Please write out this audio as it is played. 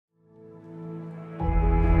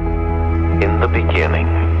In the beginning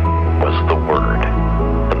was the Word,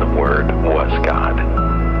 and the Word was God.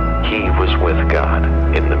 He was with God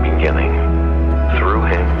in the beginning. Through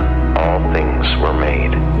him, all things were made.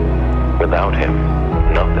 Without him,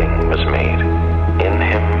 nothing was made. In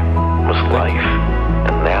him was life,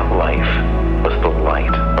 and that life was the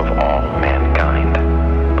light of all mankind.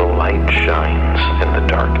 The light shines in the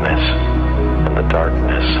darkness, and the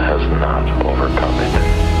darkness has not overcome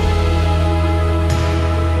it.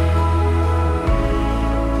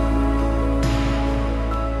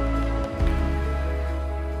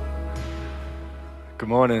 Good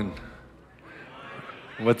morning.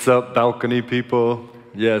 What's up, balcony people?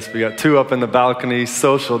 Yes, we got two up in the balcony,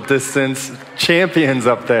 social distance champions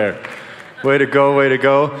up there. Way to go, way to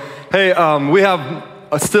go. Hey, we have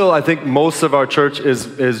still, I think most of our church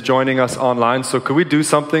is joining us online. So could we do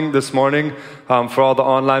something this morning for all the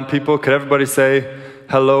online people? Could everybody say,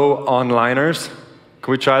 hello, onliners?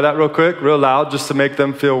 Can we try that real quick, real loud, just to make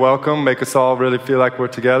them feel welcome, make us all really feel like we're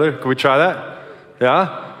together? Can we try that?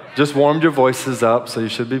 Yeah? Just warmed your voices up, so you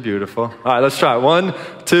should be beautiful. All right, let's try it. 1,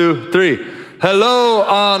 2, 3. Hello,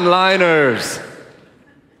 onliners.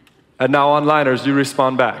 And now, onliners, you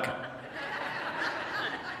respond back.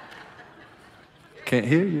 Can't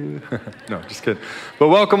hear you. No, just kidding. But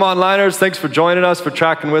welcome, onliners. Thanks for joining us, for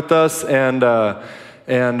tracking with us, and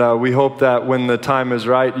we hope that when the time is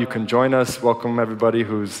right, you can join us. Welcome everybody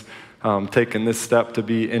who's taking this step to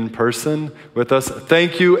be in person with us.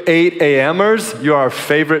 Thank you, 8 a.m.ers. You are our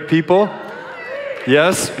favorite people.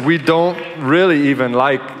 Yes, we don't really even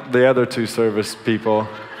like the other two service people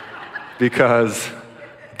because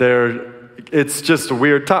it's just a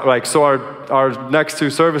weird time. Like, so our next two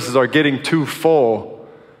services are getting too full,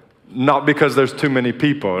 not because there's too many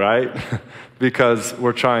people, right? Because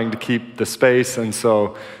we're trying to keep the space, and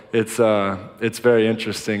so it's very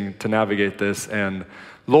interesting to navigate this. And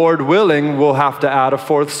Lord willing, we'll have to add a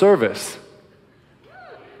fourth service.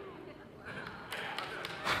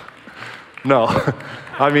 No,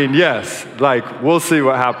 I mean, yes, like we'll see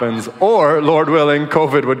what happens. Or, Lord willing,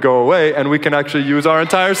 COVID would go away and we can actually use our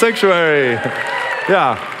entire sanctuary.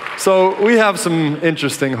 Yeah, so we have some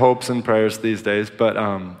interesting hopes and prayers these days, but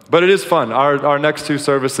it is fun. Our next two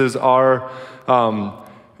services are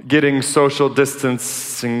getting social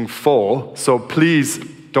distancing full, so please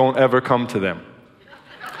don't ever come to them.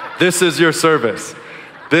 This is your service.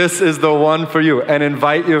 This is the one for you. And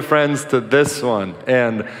invite your friends to this one.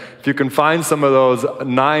 And if you can find some of those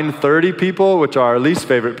 9:30 people, which are our least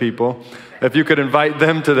favorite people, if you could invite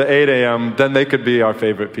them to the 8 a.m., then they could be our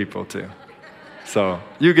favorite people too. So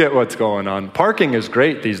you get what's going on. Parking is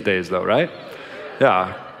great these days though, right?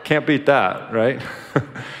 Yeah, can't beat that, right?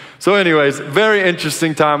 So anyways, very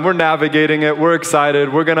interesting time. We're navigating it. We're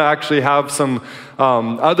excited. We're going to actually have some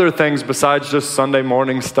other things besides just Sunday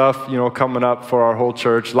morning stuff, coming up for our whole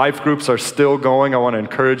church. Life groups are still going. I want to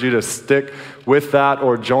encourage you to stick with that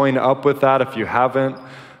or join up with that if you haven't.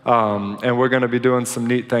 And we're going to be doing some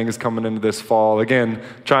neat things coming into this fall. Again,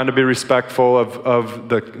 trying to be respectful of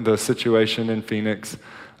the situation in Phoenix.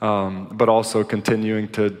 But also continuing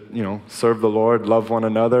to, serve the Lord, love one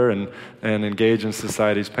another, and engage in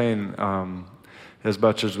society's pain as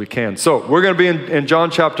much as we can. So we're going to be in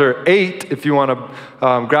John chapter 8, if you want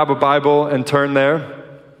to grab a Bible and turn there.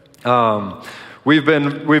 We've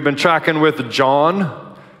been tracking with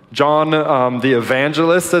John, the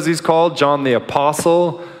evangelist, as he's called, John the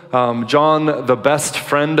apostle, John the best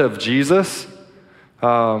friend of Jesus,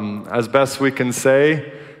 as best we can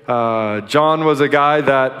say. John was a guy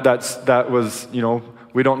that was,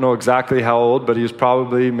 we don't know exactly how old, but he was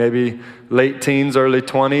probably maybe late teens, early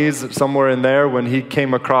 20s, somewhere in there when he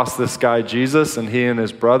came across this guy, Jesus, and he and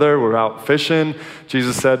his brother were out fishing.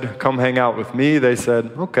 Jesus said, come hang out with me. They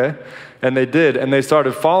said, okay. And they did. And they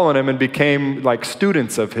started following him and became like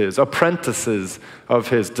students of his, apprentices of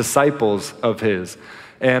his, disciples of his.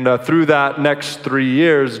 And through that next 3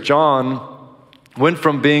 years, John went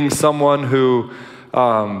from being someone who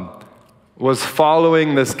was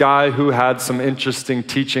following this guy who had some interesting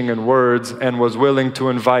teaching and words and was willing to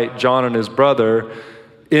invite John and his brother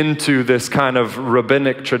into this kind of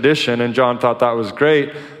rabbinic tradition, and John thought that was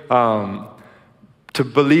great, to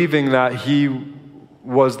believing that he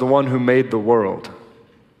was the one who made the world.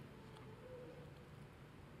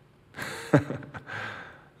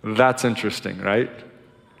 That's interesting, right?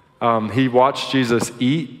 He watched Jesus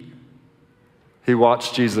eat. He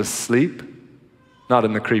watched Jesus sleep. Not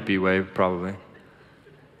in the creepy way, probably.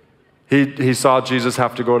 He saw Jesus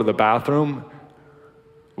have to go to the bathroom.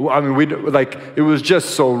 I mean, it was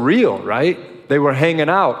just so real, right? They were hanging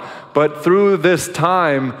out. But through this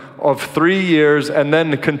time of 3 years and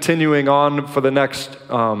then continuing on for the next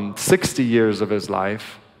 60 years of his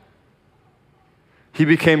life, he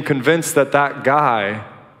became convinced that that guy,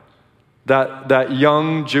 that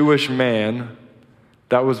young Jewish man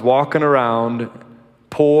that was walking around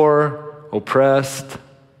poor, oppressed,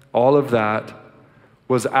 all of that,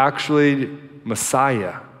 was actually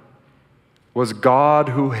Messiah, was God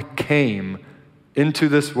who came into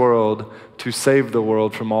this world to save the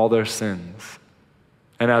world from all their sins.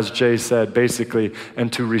 And as Jay said, basically,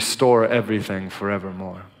 and to restore everything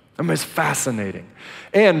forevermore. I mean, it's fascinating.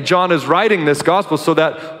 And John is writing this gospel so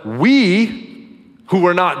that we, who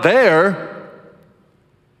were not there,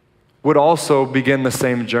 would also begin the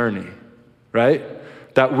same journey, right?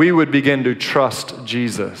 That we would begin to trust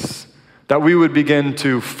Jesus, that we would begin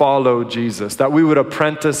to follow Jesus, that we would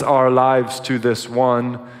apprentice our lives to this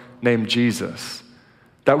one named Jesus,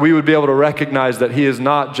 that we would be able to recognize that he is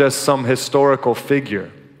not just some historical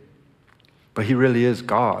figure, but he really is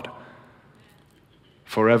God,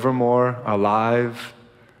 forevermore alive,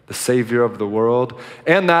 the Savior of the world.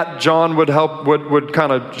 And that John would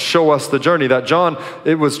kind of show us the journey. That John,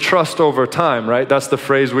 it was trust over time, right? That's the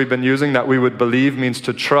phrase we've been using, that we would believe means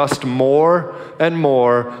to trust more and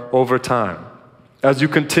more over time. As you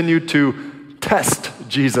continue to test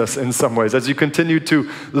Jesus in some ways, as you continue to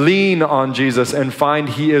lean on Jesus and find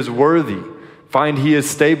he is worthy, find he is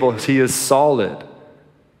stable, he is solid.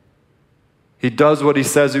 He does what he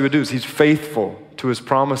says he would do. He's faithful to his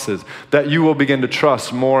promises, that you will begin to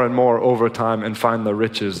trust more and more over time and find the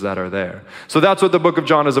riches that are there. So that's what the book of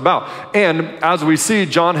John is about. And as we see,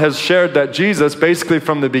 John has shared that Jesus, basically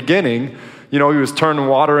from the beginning, he was turning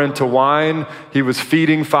water into wine. He was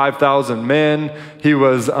feeding 5,000 men. He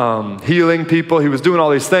was healing people. He was doing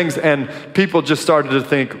all these things. And people just started to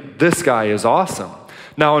think, this guy is awesome.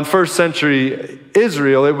 Now, in first century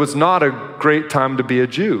Israel, it was not a great time to be a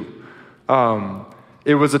Jew.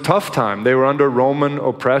 It was a tough time. They were under Roman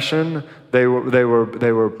oppression. They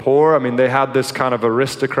were poor. I mean, they had this kind of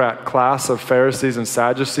aristocrat class of Pharisees and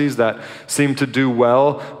Sadducees that seemed to do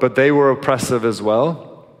well, but they were oppressive as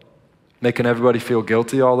well, making everybody feel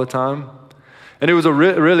guilty all the time. And it was a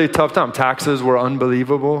really tough time. Taxes were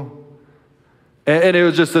unbelievable. And it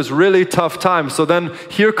was just this really tough time. So then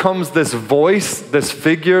here comes this voice, this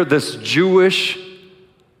figure, this Jewish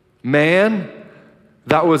man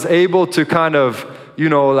that was able to kind of,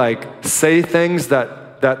 say things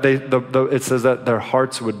that it says that their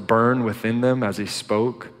hearts would burn within them as he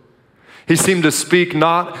spoke. He seemed to speak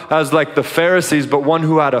not as like the Pharisees, but one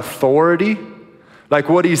who had authority. Like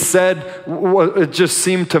what he said, it just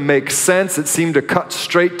seemed to make sense. It seemed to cut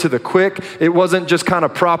straight to the quick. It wasn't just kind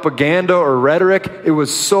of propaganda or rhetoric. It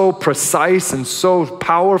was so precise and so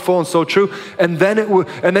powerful and so true. And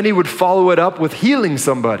then he would follow it up with healing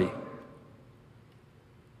somebody.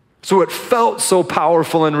 So it felt so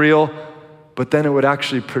powerful and real, but then it would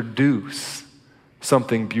actually produce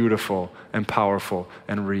something beautiful and powerful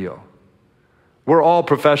and real. We're all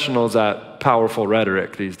professionals at powerful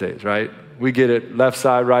rhetoric these days, right? We get it left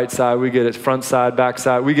side, right side. We get it front side, back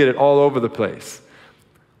side. We get it all over the place.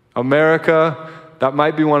 America, that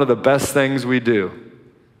might be one of the best things we do.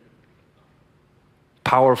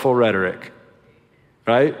 Powerful rhetoric,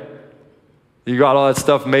 right? You got all that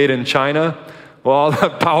stuff made in China. Well, all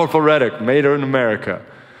that powerful rhetoric made in America.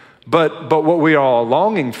 But what we are all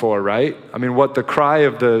longing for, right? I mean, what the cry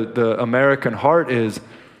of the American heart is,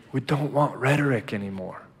 we don't want rhetoric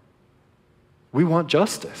anymore. We want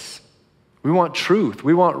justice. We want truth.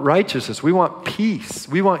 We want righteousness. We want peace.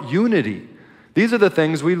 We want unity. These are the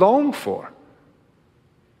things we long for.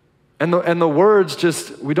 And the words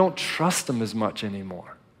we don't trust them as much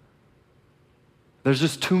anymore. There's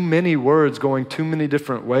just too many words going too many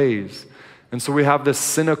different ways. And so we have this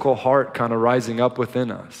cynical heart kind of rising up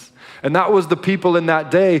within us. And that was the people in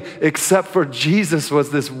that day, except for Jesus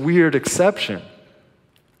was this weird exception.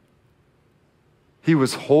 He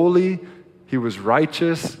was holy, he was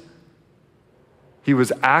righteous, he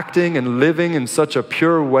was acting and living in such a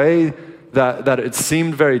pure way that it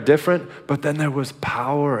seemed very different, but then there was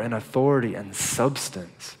power and authority and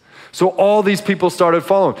substance. So all these people started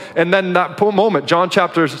following. And then that moment, John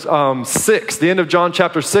chapter 6, the end of John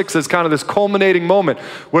chapter 6 is kind of this culminating moment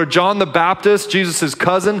where John the Baptist, Jesus'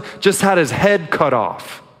 cousin, just had his head cut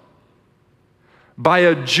off by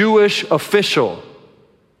a Jewish official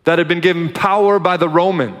that had been given power by the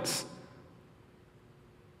Romans.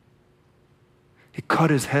 He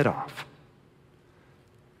cut his head off.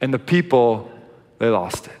 And the people, they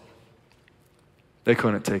lost it. They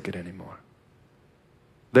couldn't take it anymore.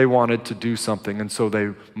 They wanted to do something, and so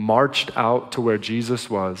they marched out to where Jesus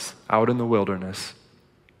was, out in the wilderness,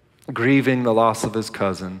 grieving the loss of his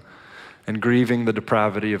cousin and grieving the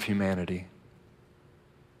depravity of humanity.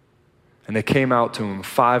 And they came out to him,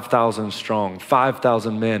 5,000 strong,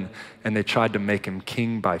 5,000 men, and they tried to make him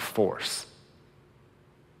king by force.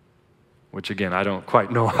 Which again, I don't quite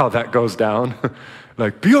know how that goes down.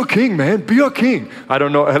 Like, be a king, man, be a king. I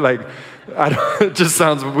don't know, it just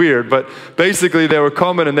sounds weird, but basically they were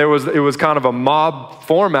coming and it was kind of a mob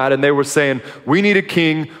format, and they were saying, we need a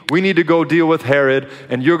king, we need to go deal with Herod,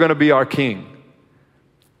 and you're going to be our king.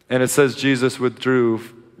 And it says Jesus withdrew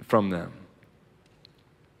from them.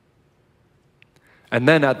 And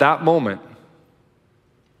then at that moment,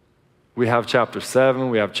 we have chapter 7,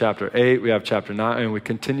 we have chapter 8, we have chapter 9, and we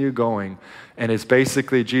continue going. And it's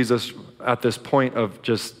basically Jesus at this point of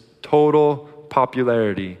just total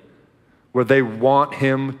popularity, where they want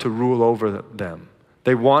him to rule over them.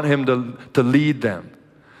 They want him to lead them,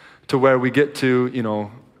 to where we get to,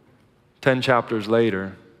 10 chapters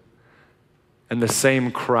later, and the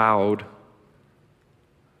same crowd,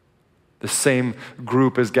 the same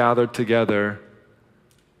group is gathered together,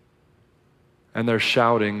 and they're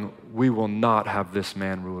shouting, we will not have this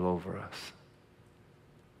man rule over us.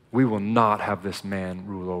 We will not have this man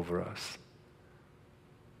rule over us.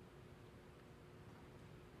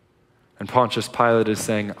 And Pontius Pilate is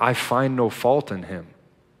saying, I find no fault in him.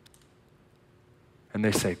 And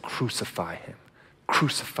they say, crucify him,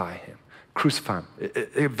 crucify him, crucify him.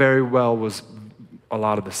 It very well was a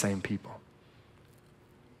lot of the same people.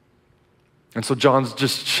 And so John's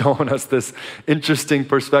just showing us this interesting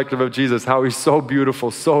perspective of Jesus, how he's so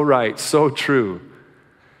beautiful, so right, so true,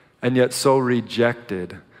 and yet so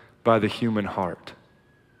rejected by the human heart.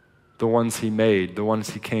 The ones he made, the ones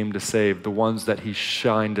he came to save, the ones that he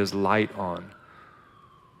shined his light on.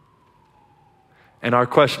 And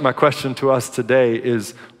my question to us today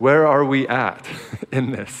is, where are we at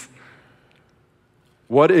in this?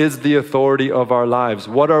 What is the authority of our lives?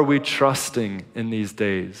 What are we trusting in these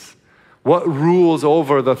days? What rules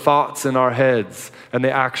over the thoughts in our heads and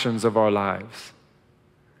the actions of our lives?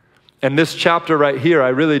 And this chapter right here, I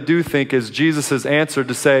really do think is Jesus' answer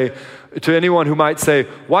to say, to anyone who might say,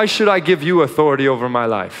 why should I give you authority over my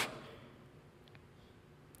life?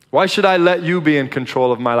 Why should I let you be in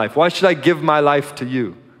control of my life? Why should I give my life to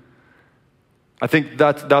you? I think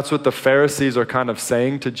that's what the Pharisees are kind of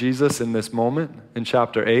saying to Jesus in this moment in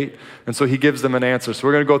chapter 8. And so he gives them an answer. So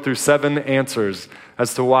we're going to go through 7 answers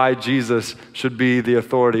as to why Jesus should be the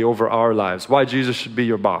authority over our lives, why Jesus should be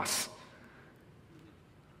your boss,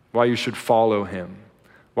 why you should follow him,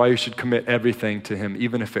 why you should commit everything to him,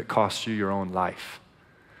 even if it costs you your own life.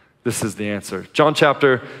 This is the answer. John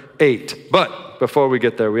chapter 8. But before we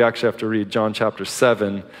get there, we actually have to read John chapter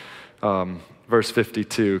 7, verse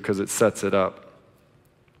 52, because it sets it up.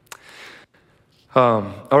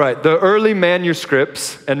 All right, the early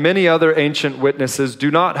manuscripts and many other ancient witnesses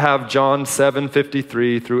do not have John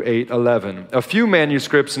 7:53 through 8:11. A few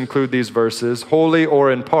manuscripts include these verses, wholly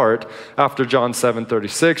or in part, after John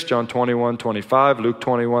 7:36, John 21:25, Luke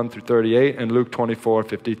 21 through 38, and Luke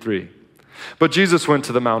 24:53. But Jesus went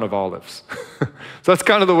to the Mount of Olives. So that's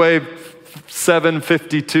kind of the way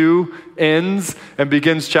 7:52 ends and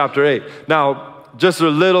begins chapter 8. Now, just a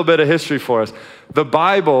little bit of history for us. The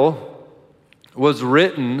Bible was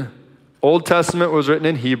written, Old Testament was written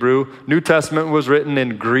in Hebrew, New Testament was written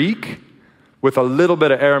in Greek with a little bit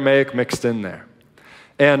of Aramaic mixed in there.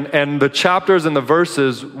 And the chapters and the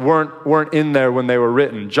verses weren't in there when they were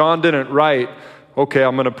written. John didn't write, okay,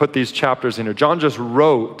 I'm going to put these chapters in here. John just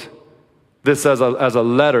wrote this as a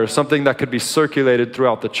letter, something that could be circulated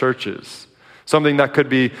throughout the churches, something that could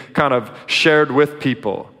be kind of shared with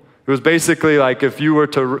people. It was basically like if you were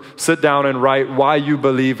to sit down and write why you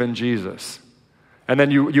believe in Jesus. And then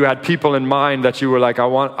you had people in mind that you were like, I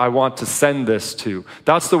want to send this to.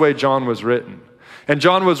 That's the way John was written. And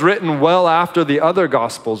John was written well after the other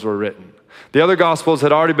Gospels were written. The other Gospels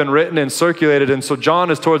had already been written and circulated, and so John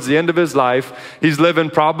is towards the end of his life. He's living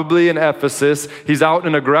probably in Ephesus. He's out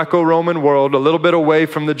in a Greco-Roman world, a little bit away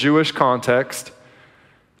from the Jewish context.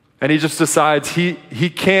 And he just decides he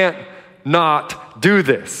can't not do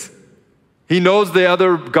this. He knows the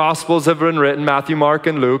other Gospels have been written, Matthew, Mark,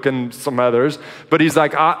 and Luke, and some others. But he's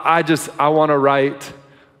like, I want to write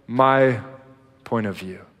my point of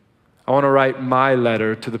view. I want to write my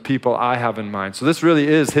letter to the people I have in mind. So this really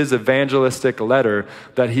is his evangelistic letter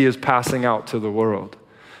that he is passing out to the world,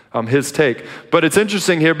 his take. But it's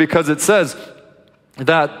interesting here because it says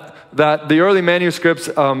that that the early manuscripts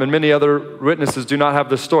and many other witnesses do not have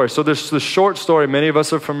this story. So there's the short story many of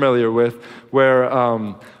us are familiar with where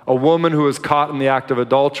a woman who is caught in the act of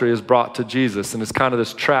adultery is brought to Jesus, and it's kind of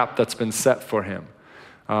this trap that's been set for him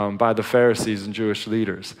by the Pharisees and Jewish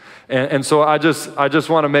leaders. And so I just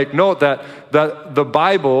want to make note that the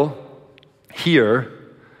Bible here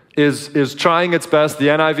is trying its best, the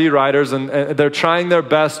NIV writers, and they're trying their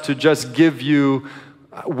best to just give you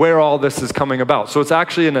where all this is coming about. So it's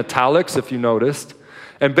actually in italics, if you noticed.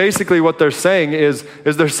 And basically what they're saying is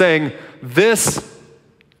they're saying this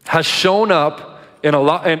has shown up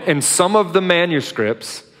in some of the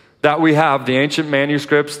manuscripts that we have, the ancient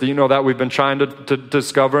manuscripts that we've been trying to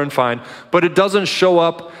discover and find, but it doesn't show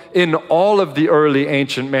up in all of the early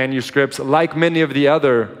ancient manuscripts like many of the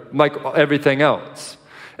other, like everything else.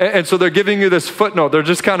 And so they're giving you this footnote. They're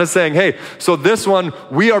just kind of saying, hey, so this one,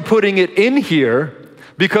 we are putting it in here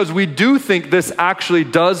because we do think this actually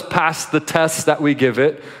does pass the tests that we give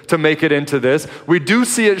it to make it into this. We do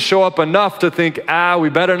see it show up enough to think, we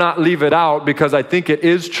better not leave it out because I think it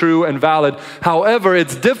is true and valid. However,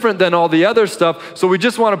 it's different than all the other stuff, so we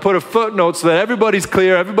just want to put a footnote so that everybody's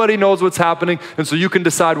clear, everybody knows what's happening, and so you can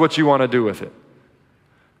decide what you want to do with it.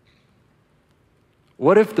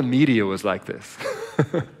 What if the media was like this?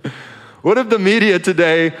 What if the media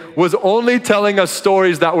today was only telling us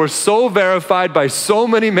stories that were so verified by so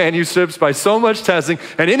many manuscripts, by so much testing,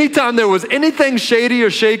 and anytime there was anything shady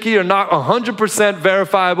or shaky or not 100%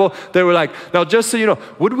 verifiable, they were like, now just so you know,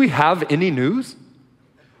 would we have any news?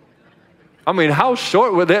 I mean, how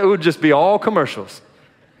short would it? It would just be all commercials.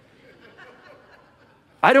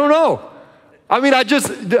 I don't know. I mean,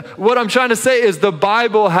 what I'm trying to say is the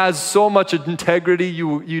Bible has so much integrity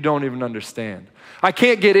you don't even understand. I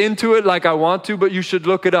can't get into it like I want to, but you should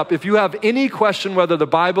look it up. If you have any question whether the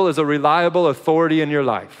Bible is a reliable authority in your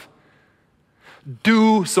life,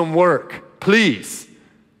 do some work, please.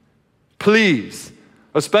 Please.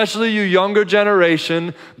 Especially you younger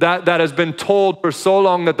generation that has been told for so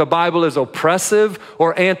long that the Bible is oppressive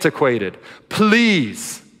or antiquated.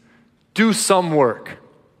 Please do some work.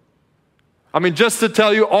 I mean, just to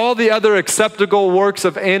tell you, all the other acceptable works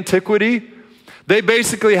of antiquity, they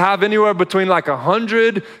basically have anywhere between like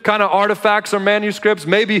 100 kind of artifacts or manuscripts,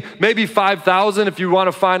 maybe 5,000 if you want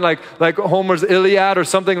to find like Homer's Iliad or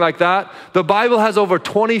something like that. The Bible has over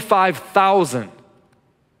 25,000.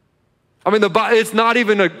 I mean, it's not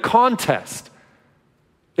even a contest.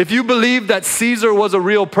 If you believe that Caesar was a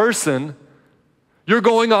real person, you're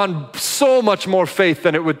going on so much more faith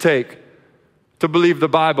than it would take to believe the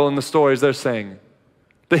Bible and the stories they're saying.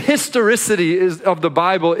 The historicity of the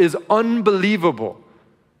Bible is unbelievable.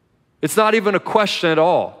 It's not even a question at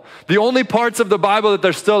all. The only parts of the Bible that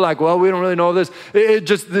they're still like, well, we don't really know this,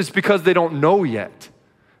 it's because they don't know yet.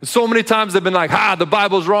 So many times they've been like, the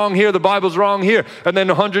Bible's wrong here, the Bible's wrong here. And then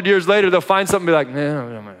 100 years later, they'll find something and be like,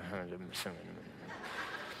 no.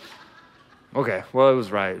 Okay, well, it was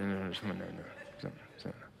right.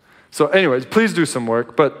 So anyways, please do some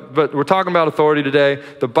work, but we're talking about authority today.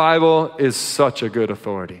 The Bible is such a good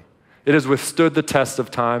authority. It has withstood the test of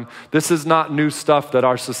time. This is not new stuff that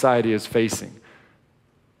our society is facing.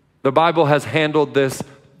 The Bible has handled this,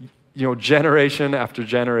 generation after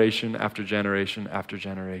generation after generation after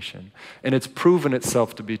generation, and it's proven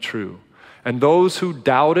itself to be true. And those who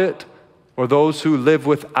doubt it or those who live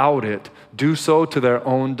without it do so to their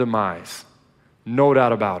own demise. No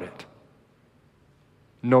doubt about it.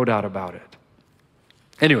 No doubt about it.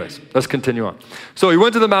 Anyways, let's continue on. So he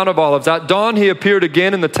went to the Mount of Olives. At dawn, he appeared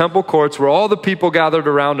again in the temple courts where all the people gathered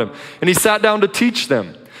around him, and he sat down to teach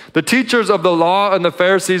them. The teachers of the law and the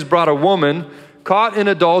Pharisees brought a woman caught in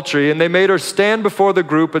adultery, and they made her stand before the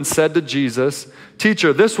group and said to Jesus,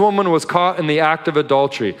 "Teacher, this woman was caught in the act of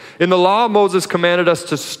adultery. In the law, Moses commanded us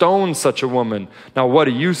to stone such a woman. Now, what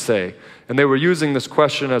do you say?" And they were using this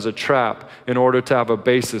question as a trap in order to have a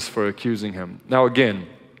basis for accusing him. Now again,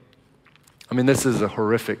 this is a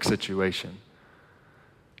horrific situation.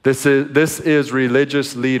 This is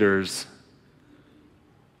religious leaders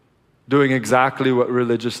doing exactly what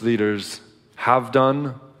religious leaders have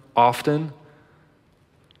done often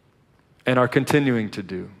and are continuing to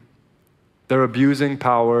do. They're abusing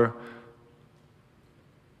power.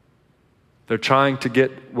 They're trying to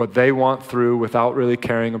get what they want through without really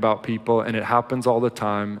caring about people, and it happens all the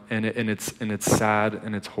time, and it's sad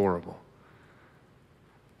and it's horrible.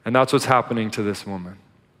 And that's what's happening to this woman.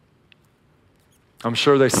 I'm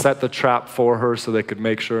sure they set the trap for her so they could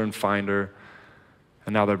make sure and find her,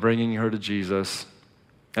 and now they're bringing her to Jesus.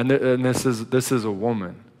 And this is a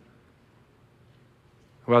woman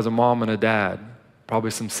who has a mom and a dad,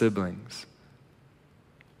 probably some siblings.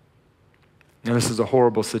 And this is a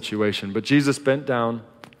horrible situation. But Jesus bent down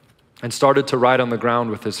and started to write on the ground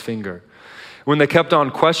with his finger. When they kept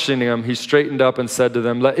on questioning him, he straightened up and said to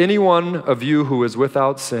them, "Let any one of you who is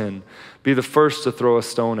without sin be the first to throw a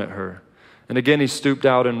stone at her." And again he stooped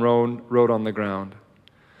out and wrote on the ground.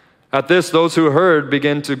 At this, those who heard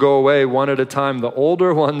began to go away one at a time, the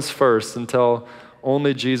older ones first, until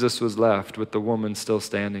only Jesus was left with the woman still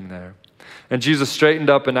standing there. And Jesus straightened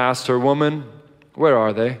up and asked her, "Woman, where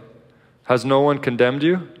are they? Has no one condemned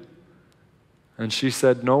you?" And she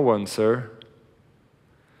said, "No one, sir."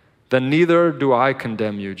 "Then neither do I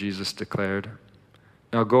condemn you," Jesus declared.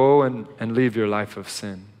 "Now go and leave your life of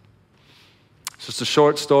sin." It's just a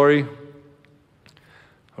short story,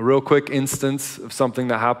 a real quick instance of something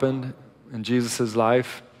that happened in Jesus'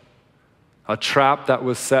 life, a trap that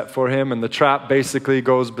was set for him. And the trap basically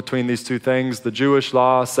goes between these two things. The Jewish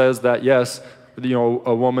law says that, yes,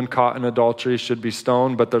 a woman caught in adultery should be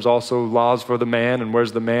stoned, but there's also laws for the man, and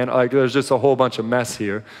where's the man? There's just a whole bunch of mess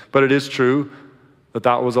here. But it is true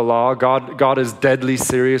that was a law. God is deadly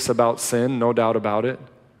serious about sin, no doubt about it.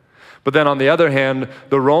 But then on the other hand,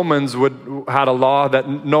 the Romans had a law that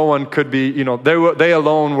no one could be, they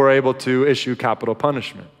alone were able to issue capital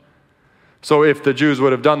punishment. So if the Jews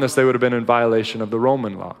would have done this, they would have been in violation of the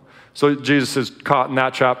Roman law. So Jesus is caught in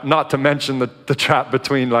that trap, not to mention the trap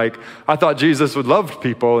between I thought Jesus would love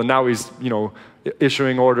people and now he's,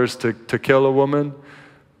 issuing orders to kill a woman.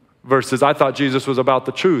 Versus I thought Jesus was about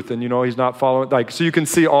the truth and, he's not following. So you can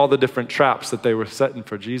see all the different traps that they were setting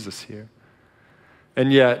for Jesus here.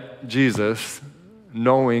 And yet Jesus,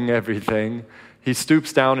 knowing everything, he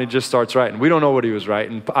stoops down and he just starts writing. We don't know what he was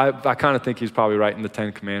writing. I kind of think he's probably writing the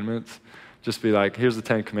 10 Commandments. Just be like, here's the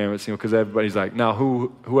 10 Commandments, because everybody's like, now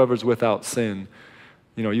whoever's without sin,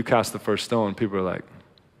 you cast the first stone. People are like,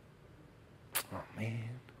 oh man.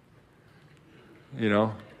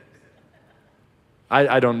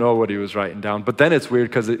 I don't know what he was writing down. But then it's weird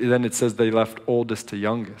because then it says they left oldest to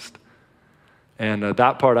youngest. And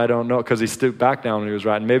that part I don't know because he stooped back down when he was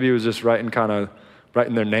writing. Maybe he was just writing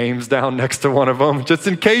their names down next to one of them, just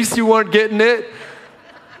in case you weren't getting it.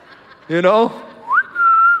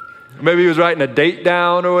 Maybe he was writing a date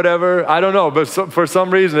down or whatever. I don't know. But for some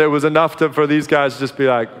reason, it was enough for these guys to just be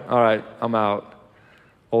like, all right, I'm out.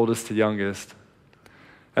 Oldest to youngest.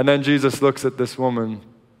 And then Jesus looks at this woman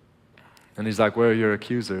and he's like, where are your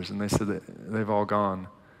accusers? And they said that they've all gone.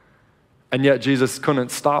 And yet Jesus couldn't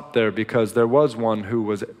stop there because there was one who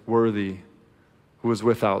was worthy, who was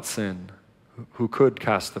without sin, who could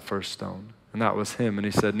cast the first stone. And that was him. And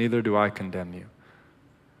he said, neither do I condemn you.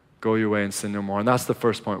 Go your way and sin no more. And that's the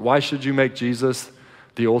first point. Why should you make Jesus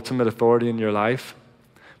the ultimate authority in your life?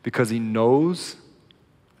 Because he knows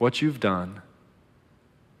what you've done.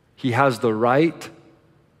 He has the right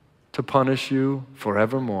to punish you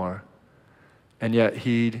forevermore. And yet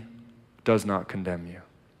he does not condemn you.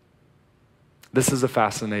 This is a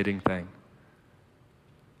fascinating thing.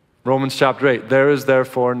 Romans chapter 8, there is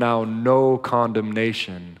therefore now no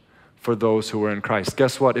condemnation for those who are in Christ.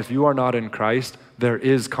 Guess what? If you are not in Christ, there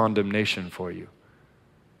is condemnation for you.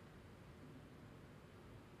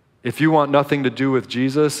 If you want nothing to do with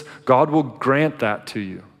Jesus, God will grant that to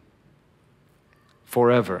you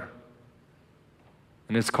forever.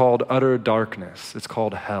 And it's called utter darkness. It's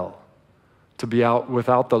called hell. To be out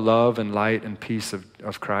without the love and light and peace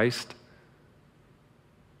of Christ.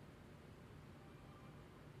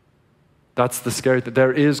 That's the scary thing.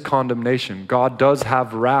 There is condemnation. God does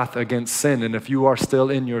have wrath against sin, and if you are still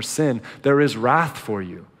in your sin, there is wrath for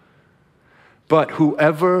you. But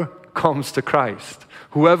whoever comes to Christ,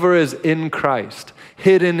 whoever is in Christ,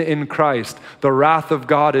 hidden in Christ, the wrath of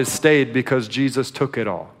God is stayed because Jesus took it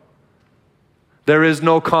all. There is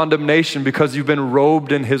no condemnation because you've been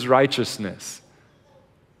robed in his righteousness.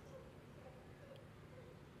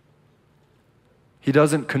 He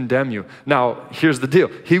doesn't condemn you. Now, here's the deal.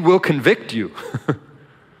 He will convict you.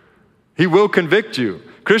 He will convict you.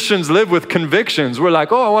 Christians live with convictions. We're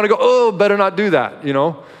like, oh, I want to go. Oh, better not do that,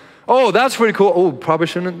 Oh, that's pretty cool. Oh, probably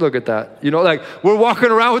shouldn't look at that. We're walking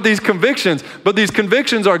around with these convictions, but these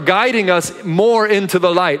convictions are guiding us more into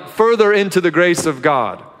the light, further into the grace of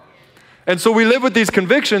God. And so we live with these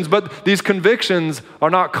convictions, but these convictions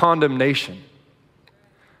are not condemnation.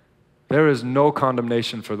 There is no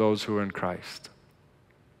condemnation for those who are in Christ.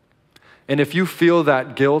 And if you feel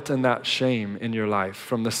that guilt and that shame in your life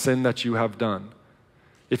from the sin that you have done,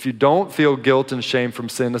 if you don't feel guilt and shame from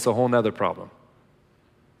sin, that's a whole nother problem.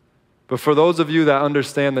 But for those of you that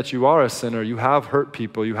understand that you are a sinner, you have hurt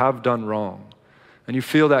people, you have done wrong, and you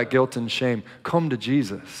feel that guilt and shame, come to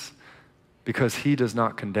Jesus because he does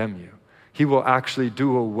not condemn you. He will actually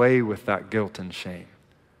do away with that guilt and shame.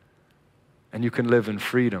 and you can live in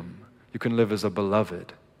freedom. You can live as a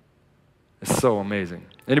beloved. It's so amazing.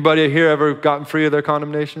 Anybody here ever gotten free of their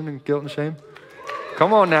condemnation and guilt and shame?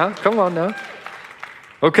 Come on now.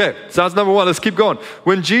 Okay, so that's number one. Let's keep going.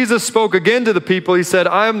 When Jesus spoke again to the people, he said,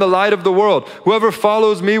 I am the light of the world. Whoever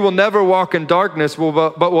follows me will never walk in darkness,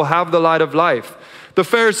 but will have the light of life. The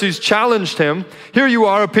Pharisees challenged him. Here you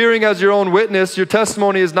are, appearing as your own witness. Your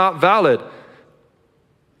testimony is not valid.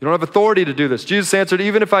 You don't have authority to do this. Jesus answered,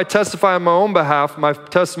 even if I testify on my own behalf, my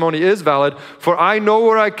testimony is valid, for I know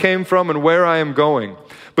where I came from and where I am going.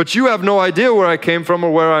 But you have no idea where I came from or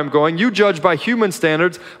where I am going. You judge by human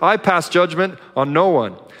standards. I pass judgment on no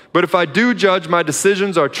one. But if I do judge, my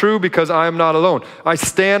decisions are true because I am not alone. I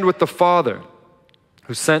stand with the Father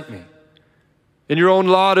who sent me. In your own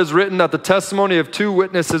law it is written that the testimony of two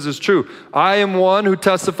witnesses is true. I am one who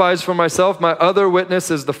testifies for myself. My other witness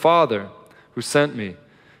is the Father who sent me.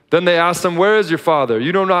 Then they asked him, where is your Father?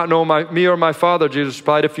 You do not know me or my Father, Jesus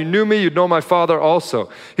replied. If you knew me, you'd know my Father also.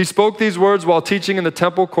 He spoke these words while teaching in the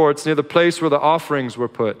temple courts near the place where the offerings were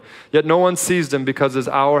put. Yet no one seized him because his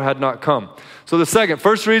hour had not come. So the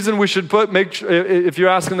first reason we should if you're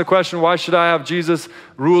asking the question, why should I have Jesus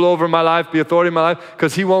rule over my life, be authority in my life?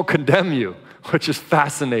 Because he won't condemn you, which is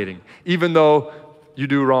fascinating, even though you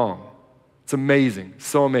do wrong. It's amazing,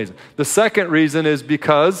 so amazing. The second reason is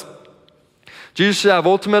because Jesus should have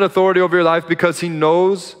ultimate authority over your life because he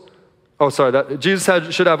knows, should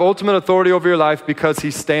have ultimate authority over your life because he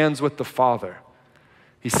stands with the Father.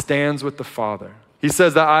 He stands with the Father. He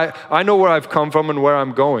says that I know where I've come from and where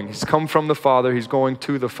I'm going. He's come from the Father. He's going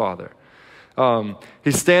to the Father.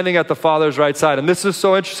 He's standing at the Father's right side. And this is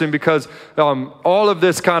so interesting because all of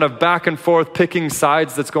this kind of back and forth picking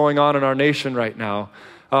sides that's going on in our nation right now,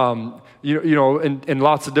 in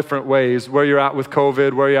lots of different ways, where you're at with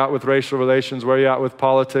COVID, where you're at with racial relations, where you're at with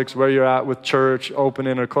politics, where you're at with church,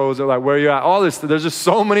 opening or closing, like where you're at, all this. There's just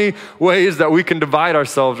so many ways that we can divide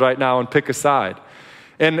ourselves right now and pick a side.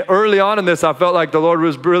 And early on in this, I felt like the Lord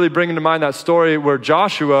was really bringing to mind that story where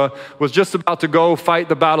Joshua was just about to go fight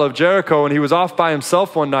the battle of Jericho, and he was off by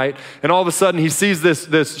himself one night, and all of a sudden he sees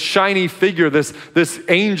this shiny figure, this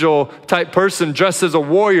angel type person dressed as a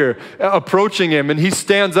warrior approaching him, and he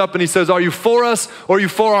stands up and he says, are you for us or are you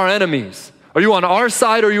for our enemies? Are you on our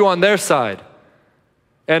side or are you on their side?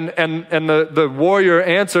 And the warrior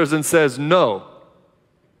answers and says, no,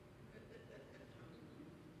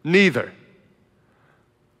 neither.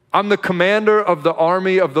 I'm the commander of the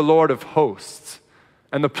army of the Lord of hosts,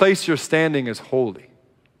 and the place you're standing is holy.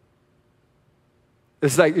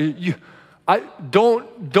 It's like,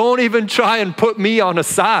 don't even try and put me on a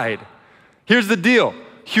side. Here's the deal.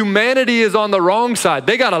 Humanity is on the wrong side.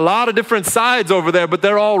 They got a lot of different sides over there, but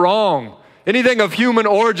they're all wrong. Anything of human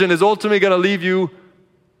origin is ultimately going to leave you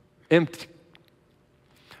empty.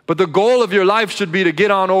 But the goal of your life should be to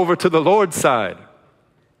get on over to the Lord's side.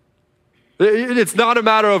 It's not a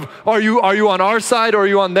matter of, are you on our side or are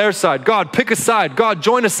you on their side? God, pick a side. God,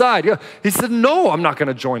 join a side. He said, no, I'm not going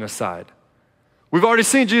to join a side. We've already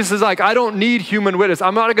seen Jesus is like, I don't need human witness.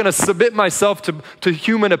 I'm not going to submit myself to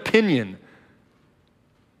human opinion.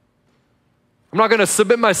 I'm not going to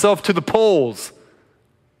submit myself to the polls,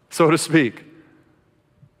 so to speak.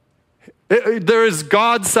 There is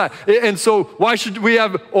God's side. And so why should we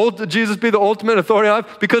have Jesus be the ultimate authority in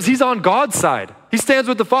life? Because he's on God's side. He stands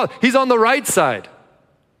with the Father. He's on the right side.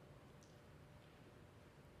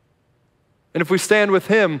 And if we stand with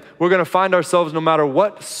him, we're going to find ourselves, no matter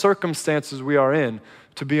what circumstances we are in,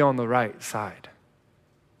 to be on the right side.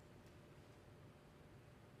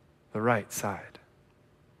 The right side.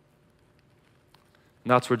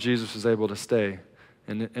 And that's where Jesus is able to stay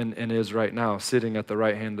and is right now, sitting at the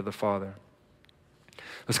right hand of the Father.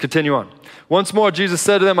 Let's continue on. Once more, Jesus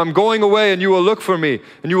said to them, I'm going away and you will look for me,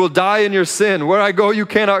 and you will die in your sin. Where I go, you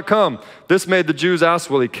cannot come. This made the Jews ask,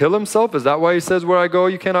 will he kill himself? Is that why he says, where I go,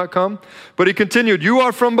 you cannot come? But he continued, you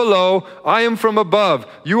are from below, I am from above.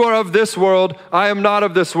 You are of this world, I am not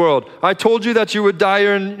of this world. I told you that you would die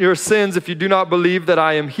in your sins if you do not believe that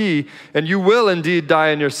I am he, and you will indeed die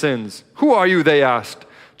in your sins. Who are you, they asked.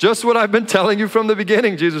 Just what I've been telling you from the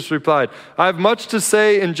beginning, Jesus replied. I have much to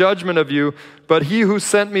say in judgment of you, but he who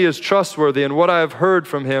sent me is trustworthy, and what I have heard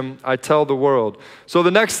from him, I tell the world. So the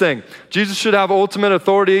next thing, Jesus should have ultimate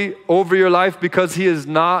authority over your life because he is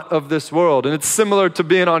not of this world. And it's similar to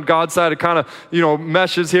being on God's side. It kind of,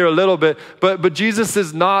 meshes here a little bit. But Jesus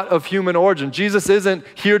is not of human origin. Jesus isn't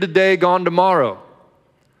here today, gone tomorrow.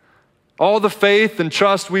 All the faith and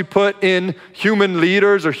trust we put in human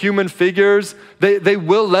leaders or human figures, they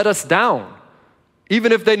will let us down.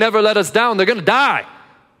 Even if they never let us down, they're going to die.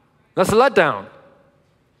 That's a letdown.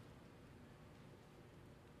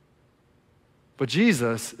 But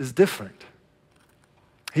Jesus is different.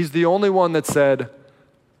 He's the only one that said,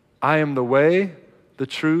 I am the way, the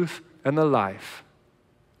truth, and the life.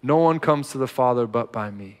 No one comes to the Father but by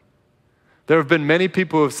me. There have been many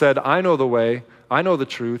people who have said, I know the way, I know the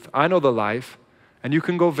truth, I know the life, and you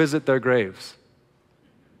can go visit their graves.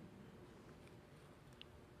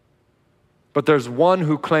 But there's one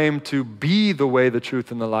who claimed to be the way, the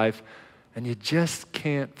truth, and the life, and you just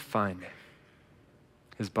can't find it.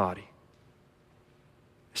 His body.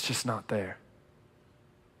 It's just not there.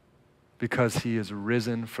 Because he is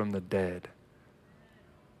risen from the dead.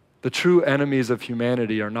 The true enemies of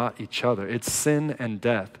humanity are not each other. It's sin and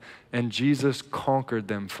death. And Jesus conquered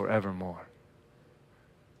them forevermore.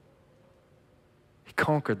 He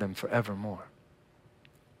conquered them forevermore.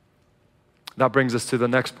 That brings us to the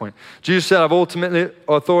next point. Jesus said, I have ultimate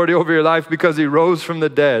authority over your life because he rose from the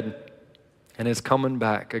dead and is coming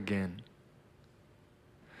back again.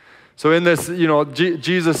 So in this,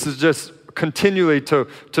 Jesus is just continually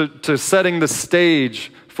to setting the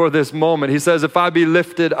stage for this moment. He says, if I be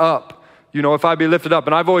lifted up, if I be lifted up,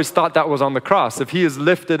 and I've always thought that was on the cross. If he is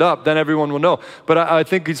lifted up, then everyone will know. But I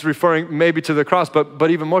think he's referring maybe to the cross, but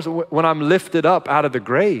even more so, when I'm lifted up out of the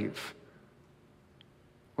grave.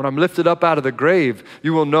 When I'm lifted up out of the grave,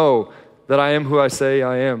 you will know that I am who I say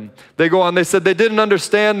I am. They go on, they said they didn't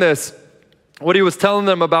understand this, what he was telling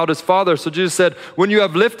them about his Father. So Jesus said, when you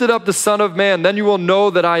have lifted up the Son of Man, then you will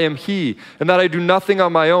know that I am he, and that I do nothing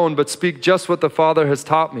on my own, but speak just what the Father has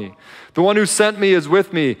taught me. The one who sent me is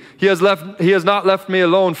with me. He has not left me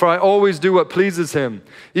alone, for I always do what pleases him.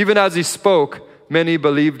 Even as he spoke, many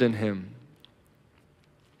believed in him.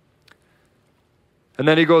 And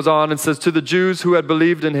then he goes on and says, to the Jews who had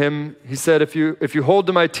believed in him, he said, if you hold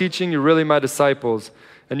to my teaching, you're really my disciples,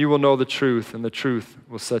 and you will know the truth, and the truth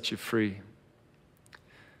will set you free.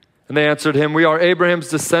 And they answered him, we are Abraham's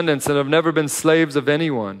descendants and have never been slaves of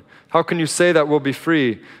anyone. How can you say that we'll be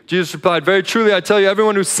free? Jesus replied, very truly, I tell you,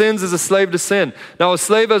 everyone who sins is a slave to sin. Now a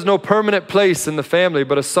slave has no permanent place in the family,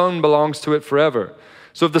 but a son belongs to it forever.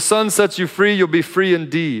 So if the Son sets you free, you'll be free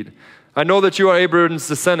indeed. I know that you are Abraham's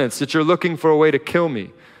descendants, that you're looking for a way to kill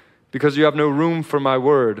me, because you have no room for my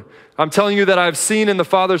word. I'm telling you that I have seen in the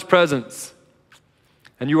Father's presence,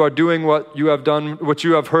 and you are doing what you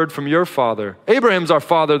have heard from your father. Abraham's our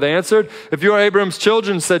father, they answered. If you are Abraham's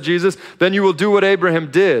children, said Jesus, then you will do what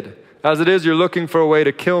Abraham did. As it is, you're looking for a way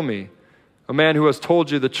to kill me, a man who has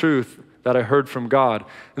told you the truth that I heard from God.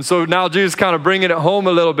 And so now Jesus is kind of bringing it home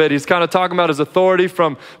a little bit. He's kind of talking about his authority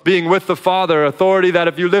from being with the Father, authority that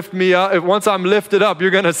if you lift me up, once I'm lifted up,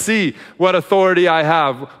 you're going to see what authority I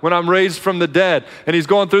have when I'm raised from the dead. And he's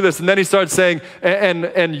going through this, and then he starts saying,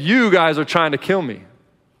 and you guys are trying to kill me.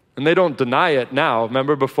 And they don't deny it now.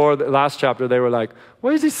 Remember before the last chapter, they were like,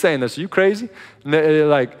 why is he saying this? Are you crazy?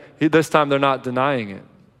 And this time they're not denying it.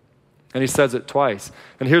 And he says it twice.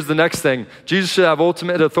 And here's the next thing. Jesus should have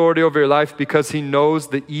ultimate authority over your life because he knows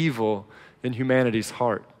the evil in humanity's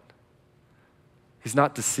heart. He's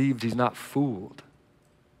not deceived. He's not fooled.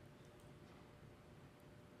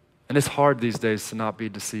 And it's hard these days to not be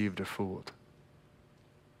deceived or fooled.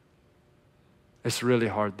 It's really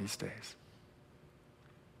hard these days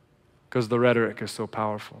because the rhetoric is so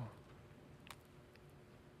powerful.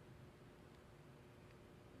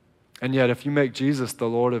 And yet, if you make Jesus the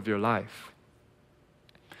Lord of your life,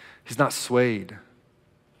 he's not swayed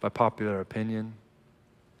by popular opinion.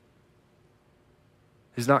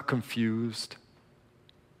 He's not confused.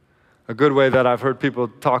 A good way that I've heard people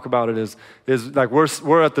talk about it is like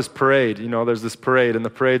we're at this parade. There's this parade, and the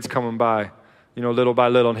parade's coming by, little by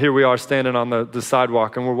little. And here we are standing on the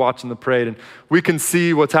sidewalk, and we're watching the parade, and we can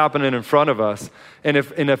see what's happening in front of us. And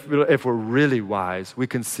if we're really wise, we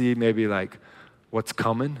can see maybe like what's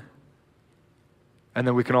coming. And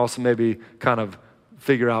then we can also maybe kind of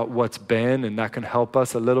figure out what's been, and that can help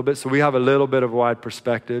us a little bit. So we have a little bit of a wide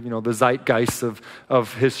perspective. The zeitgeist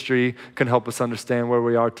of history can help us understand where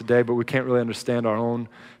we are today, but we can't really understand our own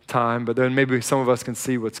time. But then maybe some of us can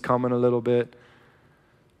see what's coming a little bit.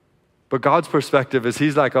 But God's perspective is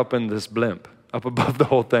he's like up in this blimp, up above the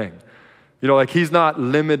whole thing. Like he's not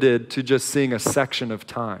limited to just seeing a section of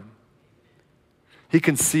time. He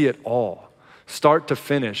can see it all. Start to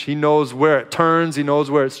finish. He knows where it turns. He knows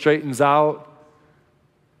where it straightens out.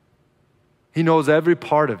 He knows every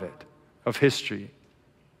part of it, of history.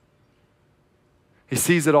 He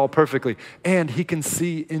sees it all perfectly. And he can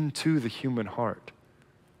see into the human heart.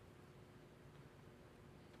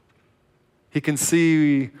 He can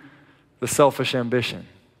see the selfish ambition.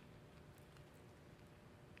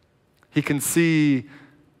 He can see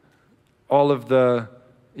all of the,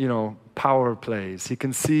 power plays. He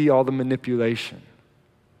can see all the manipulation.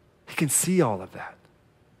 He can see all of that.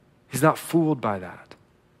 He's not fooled by that.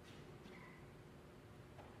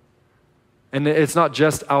 And it's not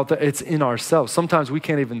just out there, it's in ourselves. Sometimes we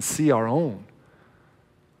can't even see our own.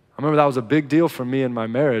 I remember that was a big deal for me in my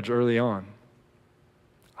marriage early on.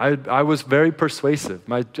 I was very persuasive.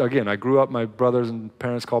 Again, I grew up, my brothers and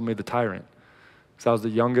parents called me the tyrant. Because I was the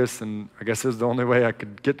youngest, and I guess it was the only way I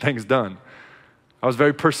could get things done. I was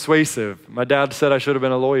very persuasive. My dad said I should have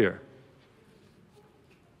been a lawyer.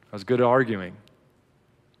 I was good at arguing.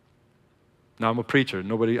 Now I'm a preacher.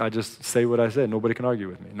 I just say what I say. Nobody can argue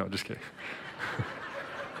with me. No, just kidding.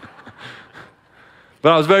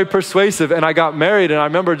 But I was very persuasive, and I got married, and I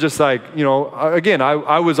remember just like, again,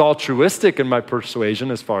 I was altruistic in my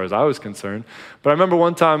persuasion as far as I was concerned. But I remember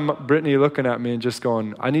one time Brittany looking at me and just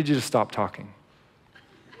going, I need you to stop talking.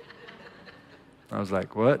 I was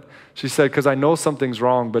like, what? She said, because I know something's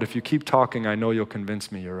wrong, but if you keep talking, I know you'll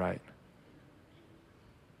convince me you're right.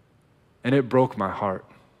 And it broke my heart.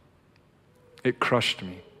 It crushed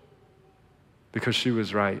me because she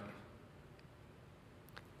was right.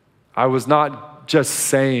 I was not just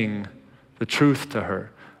saying the truth to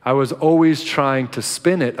her. I was always trying to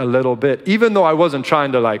spin it a little bit, even though I wasn't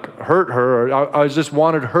trying to hurt her. I just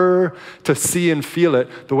wanted her to see and feel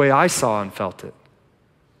it the way I saw and felt it.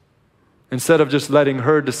 Instead of just letting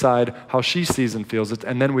her decide how she sees and feels it,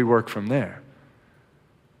 and then we work from there.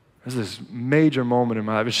 There's this major moment in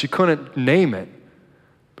my life, and she couldn't name it,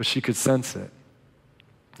 but she could sense it.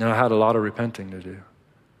 And I had a lot of repenting to do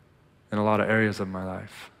in a lot of areas of my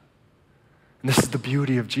life. And this is the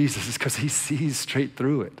beauty of Jesus, is because he sees straight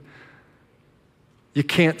through it. You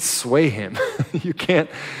can't sway him. You can't,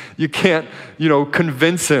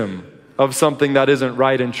 convince him of something that isn't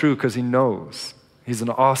right and true, because he knows. He's an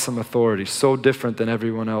awesome authority, so different than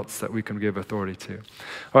everyone else that we can give authority to.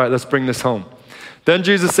 All right, let's bring this home. Then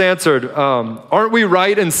Jesus answered, aren't we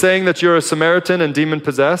right in saying that you're a Samaritan and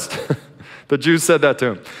demon-possessed? The Jews said that to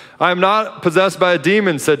him. I am not possessed by a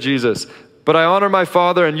demon, said Jesus, but I honor my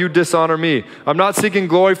Father and you dishonor me. I'm not seeking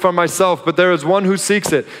glory for myself, but there is one who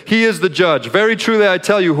seeks it. He is the judge. Very truly I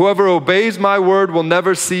tell you, whoever obeys my word will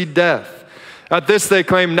never see death. At this they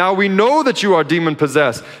claim, now we know that you are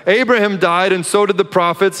demon-possessed. Abraham died and so did the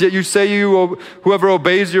prophets, yet you say whoever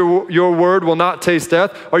obeys your word will not taste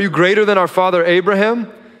death. Are you greater than our father Abraham?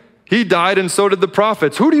 He died and so did the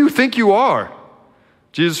prophets. Who do you think you are?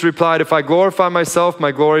 Jesus replied, if I glorify myself,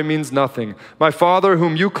 my glory means nothing. My Father,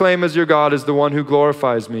 whom you claim as your God, is the one who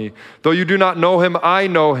glorifies me. Though you do not know him, I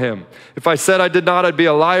know him. If I said I did not, I'd be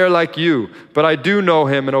a liar like you. But I do know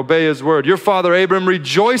him and obey his word. Your father Abraham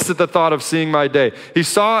rejoiced at the thought of seeing my day. He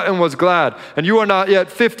saw it and was glad. And you are not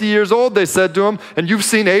yet 50 years old, they said to him, and you've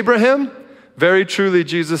seen Abraham? Very truly,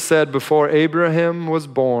 Jesus said, before Abraham was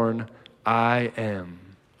born, I am.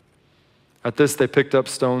 At this they picked up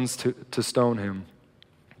stones to stone him.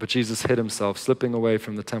 But Jesus hid himself, slipping away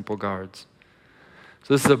from the temple guards.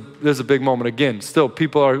 So this is a big moment. Again, still,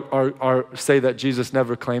 people are say that Jesus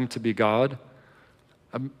never claimed to be God.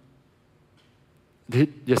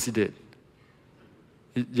 Yes, he did.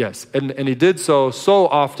 Yes, and he did so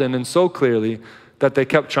often and so clearly that they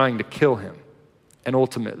kept trying to kill him, and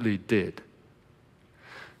ultimately did.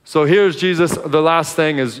 So here's Jesus. The last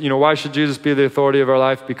thing is, why should Jesus be the authority of our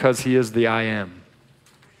life? Because he is the I am.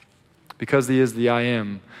 Because he is the I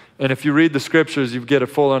am. And if you read the scriptures, you get a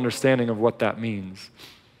full understanding of what that means.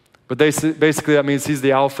 But basically that means he's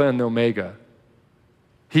the Alpha and the Omega.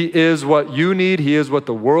 He is what you need. He is what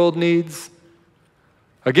the world needs.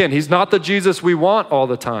 Again, he's not the Jesus we want all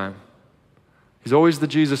the time. He's always the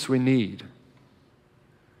Jesus we need.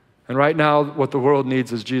 And right now, what the world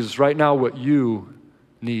needs is Jesus. Right now, what you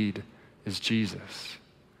need is Jesus.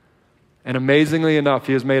 And amazingly enough,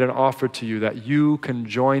 he has made an offer to you that you can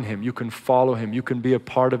join him, you can follow him, you can be a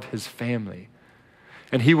part of his family.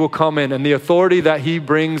 And he will come in, and the authority that he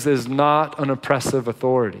brings is not an oppressive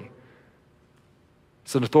authority.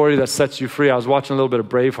 It's an authority that sets you free. I was watching a little bit of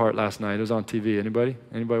Braveheart last night. It was on TV. Anybody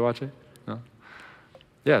watch it? No?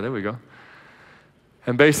 Yeah, there we go.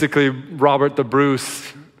 And basically, Robert the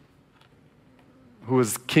Bruce, who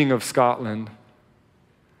was King of Scotland,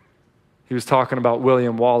 he was talking about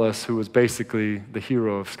William Wallace, who was basically the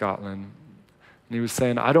hero of Scotland. And he was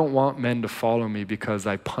saying, I don't want men to follow me because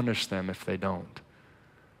I punish them if they don't.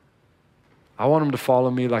 I want them to follow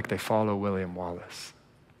me like they follow William Wallace.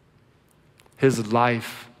 His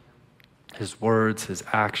life, his words, his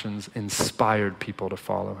actions inspired people to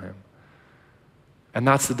follow him. And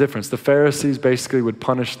that's the difference. The Pharisees basically would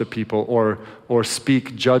punish the people or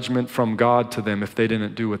speak judgment from God to them if they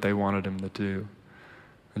didn't do what they wanted him to do.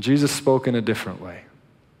 And Jesus spoke in a different way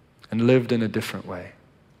and lived in a different way.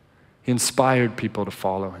 He inspired people to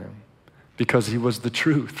follow him. because he was the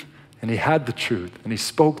truth, and he had the truth, and he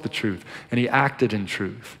spoke the truth, and he acted in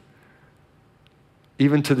truth,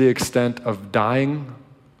 even to the extent of dying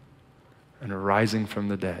and rising from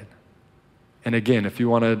the dead. And again, if you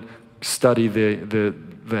want to study the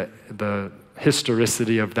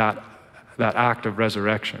historicity of that act of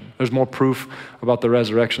resurrection, there's more proof about the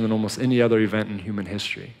resurrection than almost any other event in human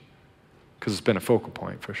history, because it's been a focal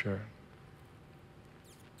point for sure.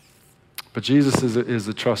 But Jesus is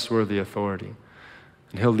a trustworthy authority,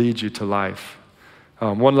 and he'll lead you to life.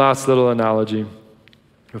 One last little analogy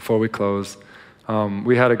before we close.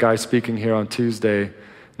 We had a guy speaking here on Tuesday, and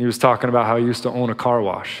he was talking about how he used to own a car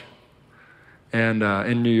wash and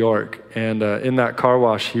in New York. And in that car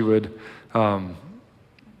wash, he would, have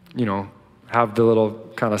the little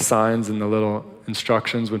kind of signs and the little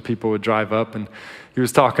instructions when people would drive up. And he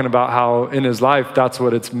was talking about how in his life, that's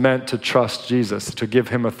what it's meant to trust Jesus, to give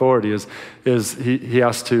him authority, is he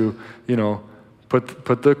has to,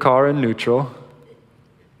 put the car in neutral,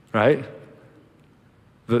 right?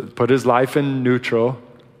 Put his life in neutral,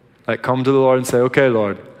 like come to the Lord and say, okay,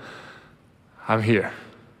 Lord, I'm here,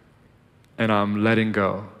 and I'm letting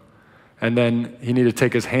go. And then he needed to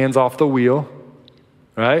take his hands off the wheel,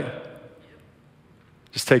 right?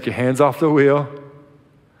 Just take your hands off the wheel.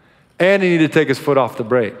 And he needed to take his foot off the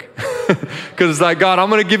brake. Because it's like, God, I'm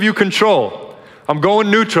going to give you control. I'm going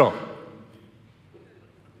neutral.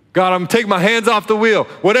 God, I'm going to take my hands off the wheel.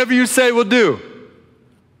 Whatever you say, we'll do.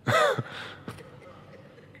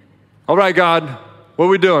 All right, God, what are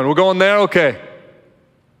we doing? We're going there? Okay.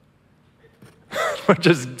 We're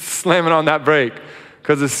just slamming on that brake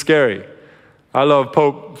because it's scary. I love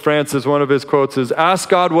Pope Francis. One of his quotes is, ask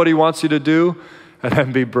God what he wants you to do and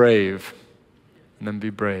then be brave. And then be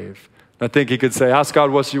brave. I think he could say, ask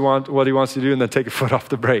God what he wants you to do, and then take your foot off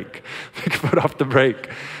the brake. Take your foot off the brake.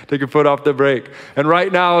 Take your foot off the brake. And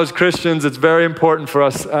right now as Christians, it's very important for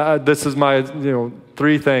us. This is my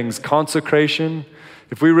 3 things. Consecration.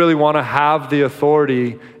 If we really want to have the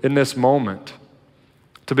authority in this moment,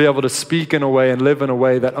 to be able to speak in a way and live in a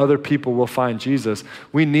way that other people will find Jesus,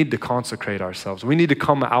 we need to consecrate ourselves. We need to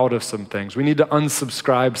come out of some things. We need to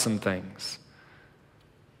unsubscribe some things.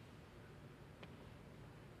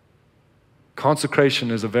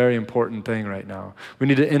 Consecration is a very important thing right now. We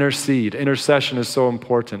need to intercede. Intercession is so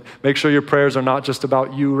important. Make sure your prayers are not just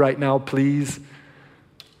about you right now, please.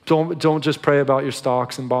 Don't just pray about your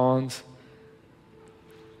stocks and bonds.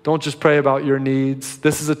 Don't just pray about your needs.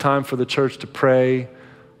 This is a time for the church to pray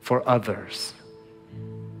for others.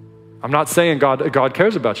 I'm not saying God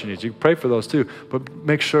cares about your needs. You can pray for those too, but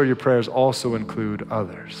make sure your prayers also include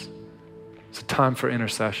others. It's a time for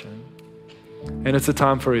intercession, and it's a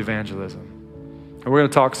time for evangelism. And we're going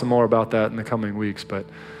to talk some more about that in the coming weeks, but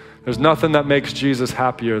there's nothing that makes Jesus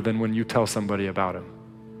happier than when you tell somebody about him.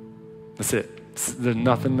 That's it. There's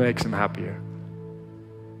nothing that makes him happier.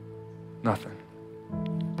 Nothing.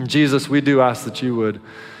 And Jesus, we do ask that you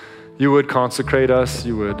would consecrate us,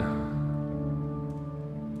 you would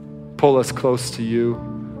pull us close to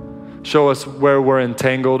you, show us where we're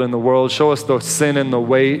entangled in the world, show us the sin and the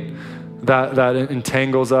weight that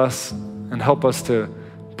entangles us, and help us to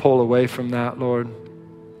pull away from that, Lord.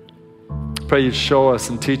 Pray you show us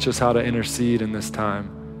and teach us how to intercede in this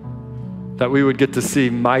time, that we would get to see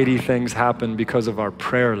mighty things happen because of our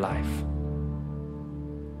prayer life.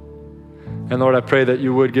 And Lord, I pray that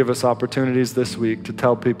you would give us opportunities this week to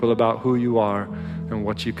tell people about who you are and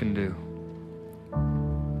what you can do.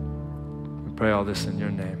 We pray all this in your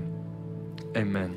name. Amen.